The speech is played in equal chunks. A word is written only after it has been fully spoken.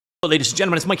Ladies and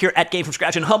gentlemen, it's Mike here at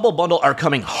Gamefromscratch, and Humble Bundle are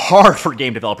coming hard for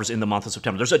game developers in the month of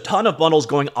September. There's a ton of bundles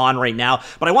going on right now,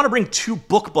 but I want to bring two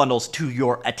book bundles to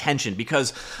your attention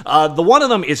because the one of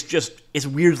them is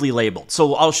weirdly labeled.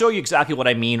 So I'll show you exactly what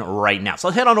I mean right now. So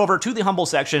let's head on over to the Humble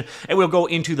section, and we'll go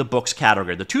into the books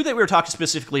category. The two that we were talking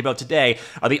specifically about today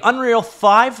are the Unreal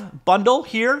 5 bundle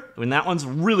here, and that one's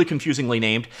really confusingly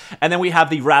named, and then we have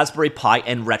the Raspberry Pi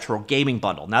and Retro Gaming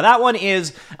bundle. Now that one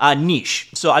is niche,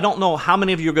 so I don't know how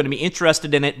many of you are going to be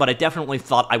interested in it, but I definitely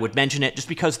thought I would mention it just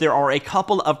because there are a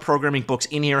couple of programming books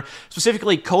in here,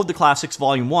 specifically Code the Classics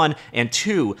Volume 1 and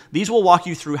 2. These will walk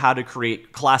you through how to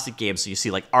create classic games. So you see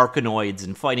like Arkanoids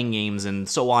and fighting games and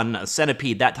so on,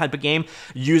 Centipede, that type of game,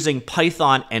 using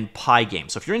Python and Pygame.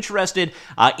 So if you're interested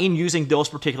in using those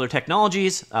particular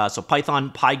technologies, so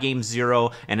Python, Pygame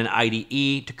 0, and an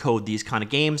IDE to code these kind of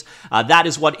games, that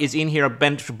is what is in here. A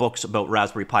bunch of books about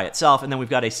Raspberry Pi itself, and then we've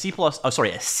got a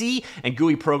C and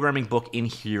GUI programming book in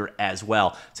here as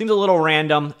well. Seems a little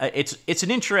random. It's an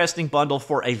interesting bundle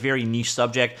for a very niche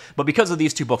subject, but because of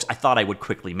these two books, I thought I would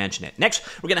quickly mention it. Next,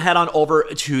 we're going to head on over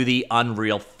to the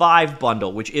Unreal 5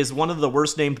 bundle, which is one of the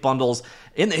worst named bundles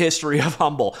in the history of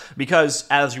Humble, because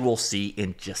as you will see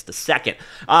in just a second,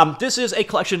 this is a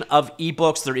collection of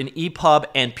ebooks. They're in EPUB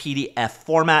and PDF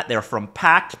format. They're from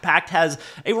Pact. Pact has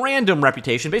a random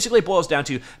reputation. Basically, it boils down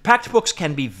to Pact books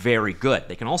can be very good.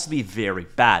 They can also be very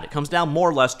bad. It comes down more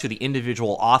or less to the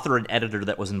individual author and editor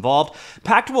that was involved.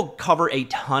 Pact will cover a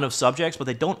ton of subjects, but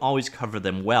they don't always cover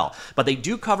them well. But they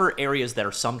do cover areas that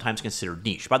are sometimes considered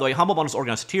niche. By the way, Humble Bundles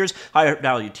organized into tiers. Higher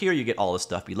value tier, you get all this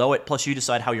stuff below it. Plus, you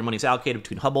decide how your money is allocated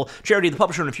between Humble, charity, the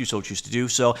publisher, and if you so choose to do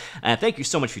so. And thank you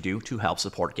so much if you do to help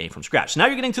support Gamefromscratch. Now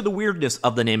you're getting to the weirdness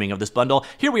of the naming of this bundle.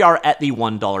 Here we are at the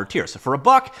 $1 tier. So for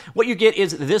 $1, what you get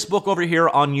is this book over here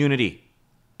on Unity,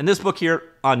 and this book here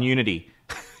on Unity.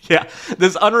 Yeah,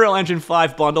 this Unreal Engine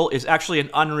 5 bundle is actually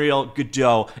an Unreal,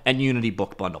 Godot, and Unity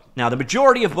book bundle. Now, the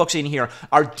majority of books in here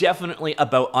are definitely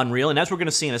about Unreal, and as we're going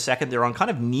to see in a second, they're on kind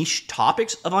of niche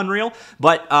topics of Unreal,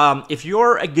 but if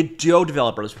you're a Godot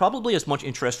developer, there's probably as much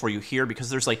interest for you here because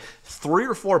there's like 3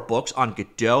 or 4 books on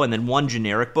Godot and then one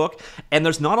generic book, and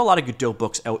there's not a lot of Godot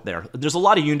books out there. There's a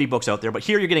lot of Unity books out there, but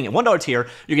here you're getting a $1 tier,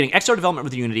 you're getting XR development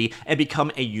with Unity, and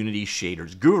become a Unity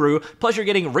shaders guru, plus you're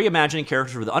getting reimagining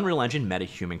characters with the Unreal Engine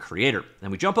MetaHuman Creator.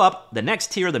 Then we jump up the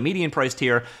next tier, the median price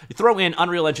tier. You throw in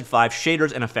Unreal Engine 5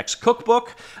 shaders and effects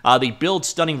cookbook, the build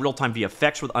stunning real-time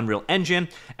VFX with Unreal Engine,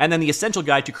 and then the essential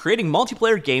guide to creating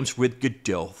multiplayer games with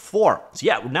Godot 4. So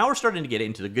yeah, now we're starting to get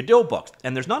into the Godot books,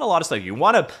 and there's not a lot of stuff. If you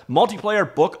want a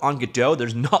multiplayer book on Godot,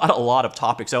 there's not a lot of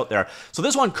topics out there. So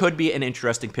this one could be an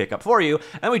interesting pickup for you.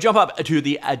 And then we jump up to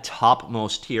the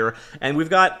topmost tier, and we've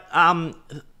got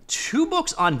 2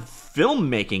 books on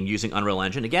filmmaking using Unreal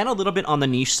Engine. Again, a little bit on the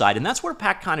niche side, and that's where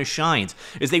Pact kind of shines,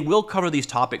 is they will cover these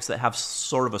topics that have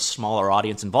sort of a smaller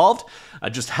audience involved.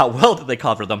 Just how well did they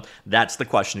cover them? That's the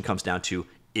question it comes down to,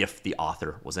 if the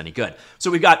author was any good. So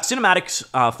we've got cinematics,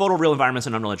 photo real environments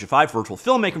in Unreal Engine 5, virtual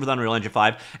filmmaking with Unreal Engine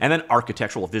 5, and then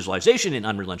architectural visualization in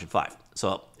Unreal Engine 5.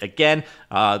 So again,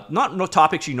 no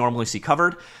topics you normally see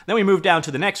covered. Then we move down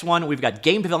to the next one. We've got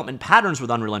game development patterns with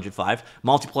Unreal Engine 5,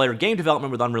 multiplayer game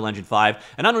development with Unreal Engine 5,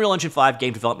 and Unreal Engine 5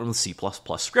 game development with C++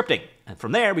 scripting. And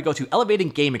from there, we go to elevating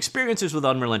game experiences with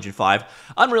Unreal Engine 5,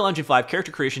 Unreal Engine 5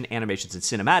 character creation, animations, and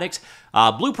cinematics,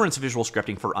 blueprints of visual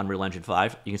scripting for Unreal Engine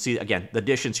 5. You can see, again, the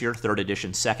editions here, 3rd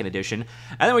edition, 2nd edition.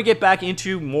 And then we get back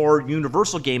into more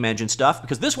universal game engine stuff,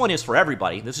 because this one is for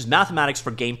everybody. This is mathematics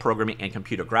for game programming and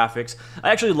computer graphics.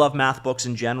 I actually love math books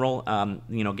in general.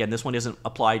 Again, this one isn't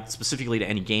applied specifically to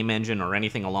any game engine or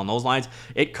anything along those lines.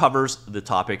 It covers the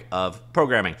topic of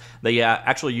programming. They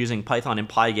actually using Python and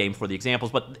Pygame for the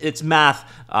examples, but it's math,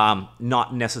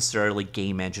 not necessarily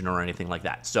game engine or anything like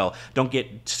that. So don't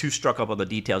get too struck up on the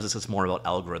details. This is more about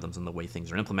algorithms and the way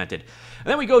things are implemented. And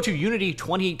then we go to Unity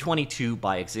 2022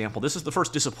 by example. This is the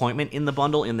first disappointment in the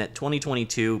bundle, in that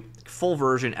 2022 full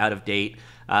version out of date.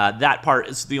 That part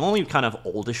is the only kind of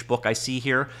oldish book I see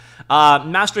here.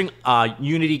 Mastering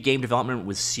Unity game development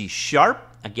with C#.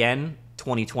 Again,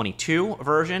 2022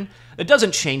 version. It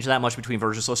doesn't change that much between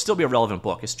versions, so it'll still be a relevant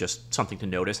book. It's just something to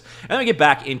notice. And then we get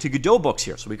back into Godot books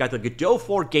here. So we've got the Godot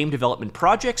 4 game development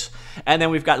projects, and then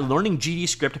we've got learning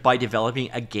GDScript by developing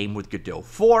a game with Godot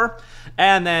 4,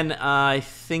 and then I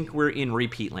think we're in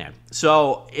repeat land.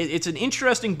 So it's an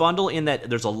interesting bundle in that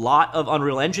there's a lot of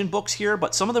Unreal Engine books here,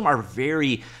 but some of them are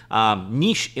very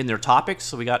niche in their topics.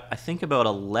 So we got, I think, about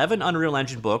 11 Unreal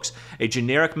Engine books, a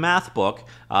generic math book,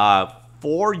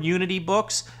 4 Unity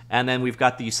books, and then we've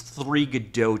got these 3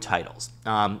 Godot titles.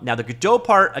 Now, the Godot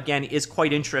part, again, is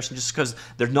quite interesting just because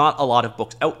there's not a lot of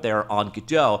books out there on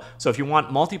Godot. So if you want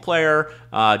multiplayer,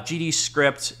 GD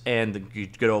script, and the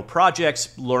Godot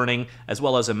projects learning, as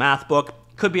well as a math book,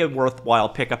 could be a worthwhile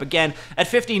pickup. Again, at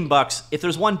 15 bucks, if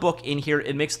there's one book in here,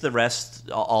 it makes the rest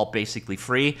all basically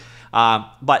free.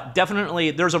 But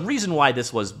definitely, there's a reason why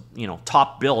this was,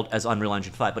 top billed as Unreal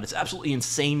Engine 5, but it's absolutely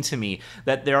insane to me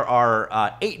that there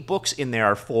are 8 books in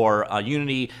there for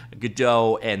Unity,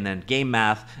 Godot, and then Game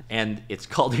Math, and it's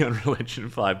called the Unreal Engine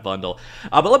 5 bundle.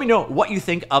 But let me know what you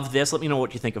think of this. Let me know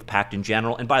what you think of Pact in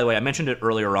general. And by the way, I mentioned it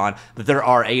earlier on that there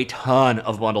are a ton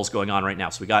of bundles going on right now.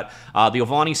 So we got the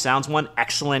Ovani Sounds one,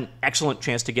 excellent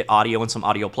chance to get audio and some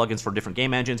audio plugins for different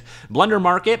game engines. Blender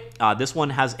Market, this one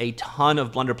has a ton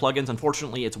of Blender plugins.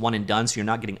 Unfortunately, it's one and done, so you're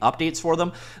not getting updates for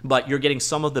them, but you're getting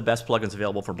some of the best plugins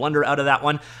available for Blender out of that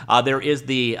one. There is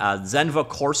the Zenva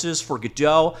courses for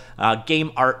Godot,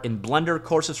 Game Art in Blender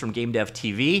courses from Game Dev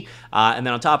TV, and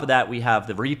then on top of that, we have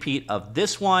the repeat of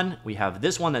this one. We have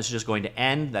this one that's just going to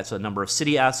end. That's a number of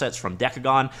city assets from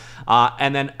Decagon,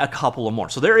 and then a couple of more.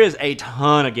 So there is a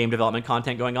ton of game development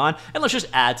content going on, and let's just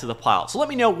add to the pile. So let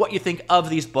me know what you think of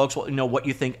these books, what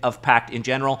you think of Pact in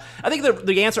general. I think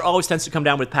the answer always tends to come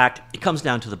down with Pact. It comes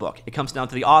down to the book. It comes down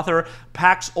to the author.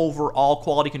 Pact's overall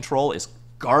quality control is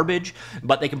garbage,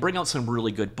 but they can bring out some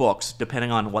really good books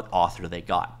depending on what author they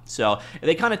got. So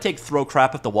they kind of take throw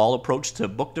crap at the wall approach to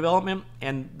book development,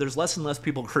 and there's less and less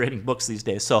people creating books these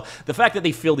days. So the fact that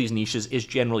they fill these niches is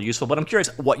generally useful, but I'm curious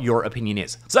what your opinion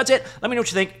is. So that's it. Let me know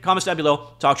what you think. Comments down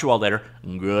below. Talk to you all later.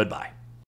 Goodbye.